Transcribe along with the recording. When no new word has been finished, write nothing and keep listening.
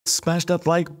Smash that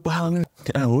like button.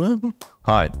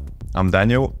 Hi, I'm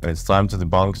Daniel, and it's time to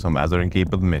debunk some Azeron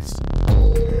Keypad myths.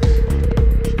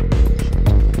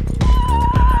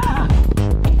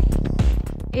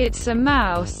 It's a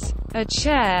mouse, a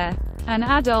chair, an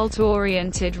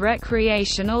adult-oriented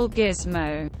recreational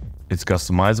gizmo. It's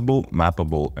customizable,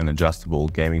 mappable, and adjustable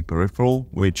gaming peripheral,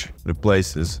 which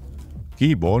replaces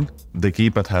keyboard. The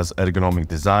keypad has ergonomic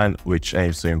design, which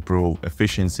aims to improve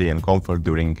efficiency and comfort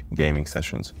during gaming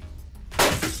sessions.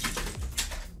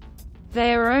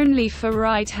 They are only for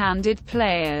right-handed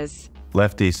players.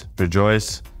 Lefties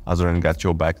rejoice, Azeron got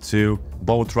your back too.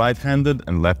 Both right-handed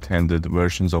and left-handed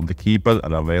versions of the keypad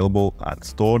are available at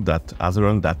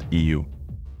store.azeron.eu.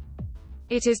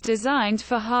 It is designed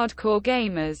for hardcore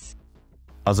gamers.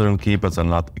 Azeron Keypads are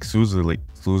not exclusively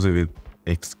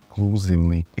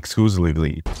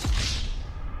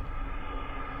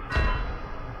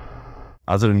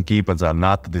Azeron Keypads are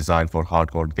not designed for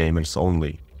hardcore gamers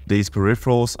only. These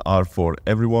peripherals are for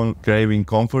everyone craving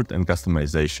comfort and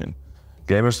customization.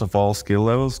 Gamers of all skill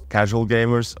levels, casual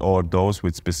gamers, or those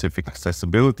with specific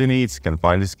accessibility needs can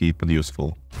find this keypad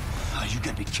useful. Oh, you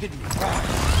gotta be kidding me.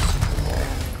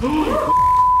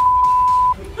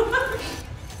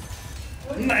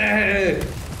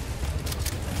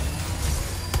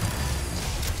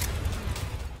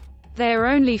 They are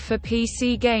only for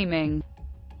PC gaming.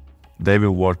 They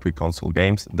will work with console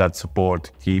games that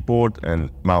support keyboard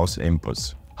and mouse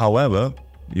inputs. However,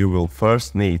 you will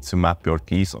first need to map your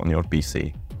keys on your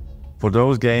PC. For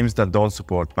those games that don't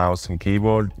support mouse and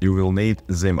keyboard, you will need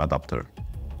ZIM adapter.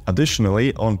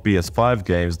 Additionally, on PS5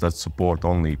 games that support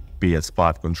only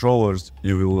PS5 controllers,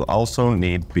 you will also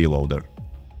need Preloader.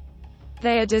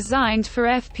 They are designed for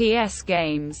FPS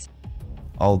games.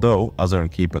 Although Azeron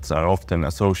Keypads are often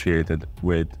associated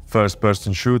with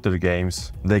first-person shooter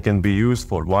games, they can be used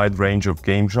for a wide range of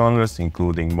game genres,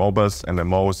 including MOBAs,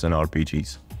 MMOs, and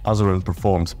RPGs. Azeron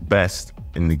performs best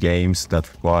in the games that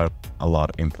require a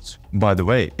lot of inputs. By the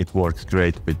way, it works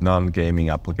great with non-gaming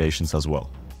applications as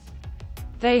well.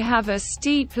 They have a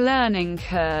steep learning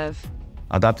curve.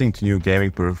 Adapting to new gaming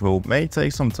peripheral may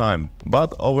take some time,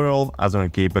 but overall,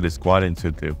 Azeron Keypad is quite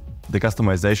intuitive. The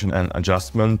customization and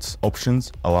adjustment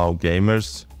options allow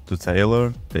gamers to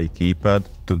tailor their keypad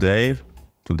to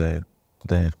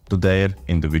their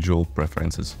individual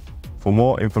preferences. For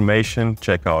more information,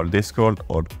 check our Discord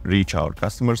or reach our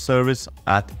customer service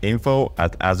at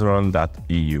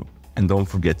info@azeron.eu. And don't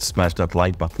forget to smash that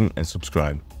like button and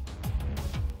subscribe.